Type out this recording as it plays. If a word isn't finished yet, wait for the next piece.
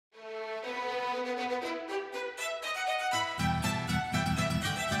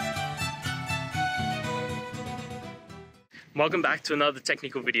Welcome back to another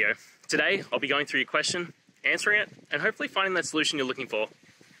technical video. Today, I'll be going through your question, answering it, and hopefully finding that solution you're looking for.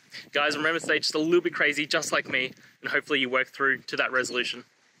 Guys, remember to stay just a little bit crazy, just like me, and hopefully you work through to that resolution.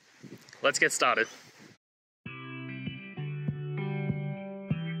 Let's get started.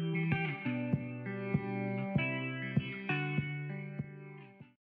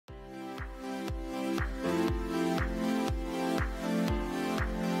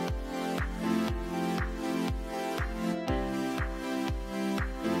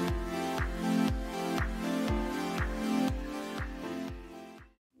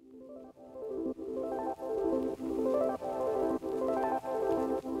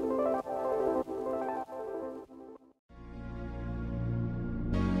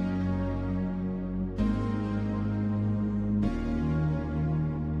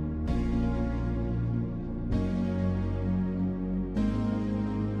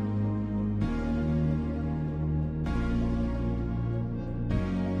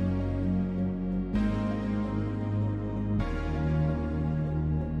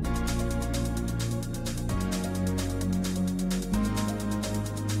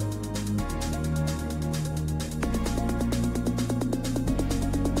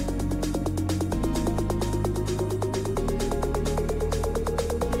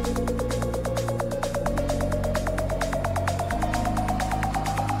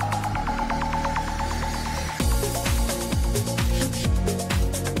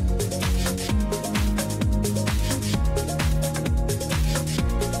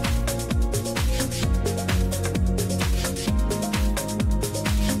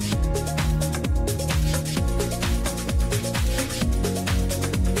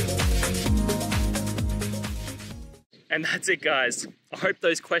 And that's it, guys. I hope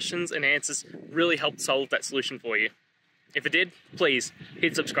those questions and answers really helped solve that solution for you. If it did, please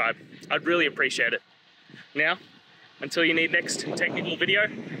hit subscribe. I'd really appreciate it. Now, until you need next technical video,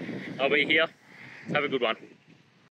 I'll be here. Have a good one.